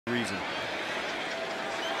reason.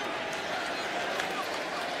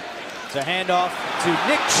 It's a handoff to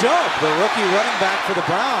Nick Chubb, the rookie running back for the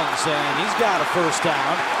Browns, and he's got a first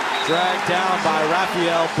down. Dragged down by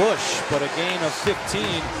Raphael Bush, but a gain of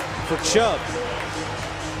 15 for Chubb.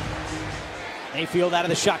 Mayfield out of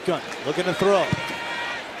the shotgun, looking to throw.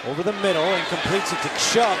 Over the middle and completes it to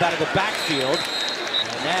Chubb out of the backfield.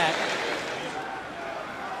 And that,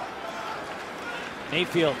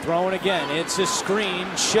 Mayfield throwing again. It's a screen,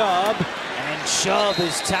 Chubb, and Chubb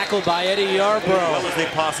is tackled by Eddie Yarbrough. As well as they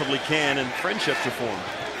possibly can, and friendships are formed.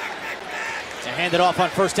 And hand it off on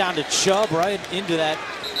first down to Chubb, right into that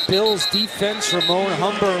Bills defense. Ramon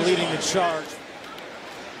Humber leading the charge.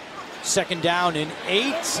 Second down and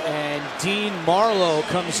 8, and Dean Marlowe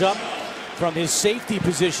comes up from his safety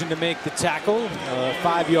position to make the tackle. A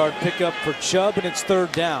 5-yard pickup for Chubb, and it's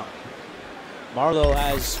third down. Marlowe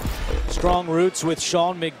has strong roots with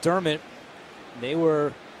Sean McDermott. They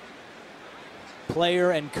were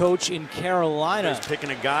player and coach in Carolina. He's picking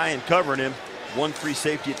a guy and covering him. 1-3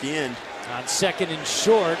 safety at the end. On second and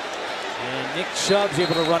short, and Nick Chubb's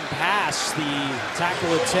able to run past the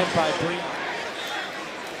tackle attempt by Breon.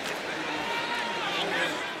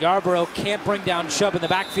 Yarbrough can't bring down Chubb in the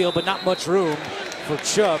backfield, but not much room for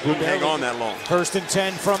Chubb. Who hang on that long. First and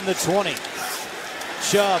 10 from the 20.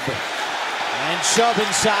 Chubb. And Chubb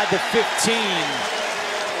inside the 15.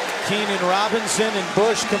 Keenan Robinson and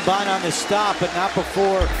Bush combine on the stop, but not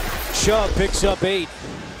before Chubb picks up 8.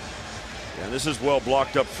 Yeah, this is well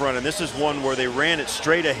blocked up front, and this is one where they ran it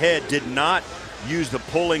straight ahead, did not use the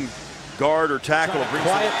pulling guard or tackle.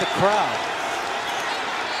 Quiet the crowd.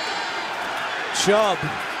 Chubb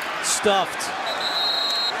stuffed.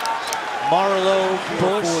 Marlowe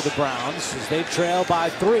Bush for the Browns as they trail by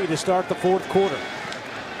 3 to start the fourth quarter.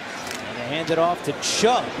 And they hand it off to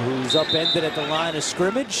Chubb, who's upended at the line of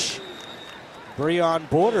scrimmage. Breon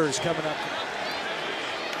Borders coming up.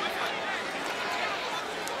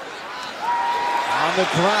 On the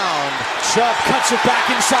ground, Chubb cuts it back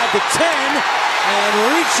inside the 10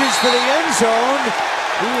 and reaches for the end zone.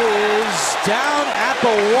 He is down at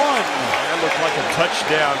the 1. That looked like a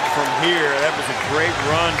touchdown from here. That was a great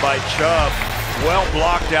run by Chubb. Well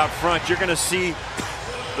blocked out front. You're going to see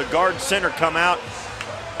the guard center come out,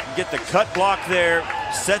 get the cut block there,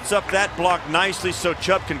 sets up that block nicely so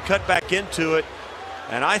Chubb can cut back into it.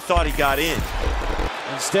 And I thought he got in.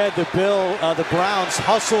 Instead, the Browns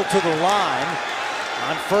hustle to the line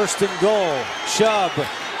on first and goal. Chubb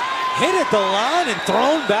hit at the line and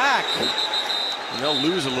thrown back. And they'll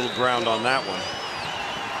lose a little ground on that one.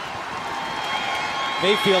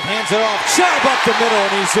 Mayfield hands it off. Chubb up the middle,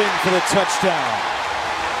 and he's in for the touchdown.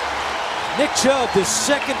 Nick Chubb, the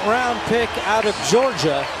second-round pick out of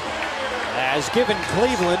Georgia, has given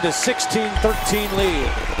Cleveland a 16-13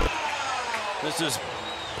 lead. This is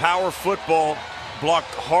power football,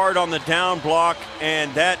 blocked hard on the down block,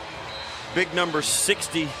 and that big number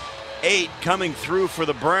 68 coming through for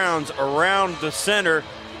the Browns around the center.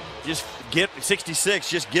 Just get 66,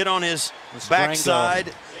 just get on his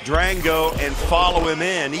backside, Drango, and follow him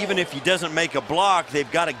in. Even if he doesn't make a block, they've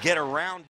got to get around.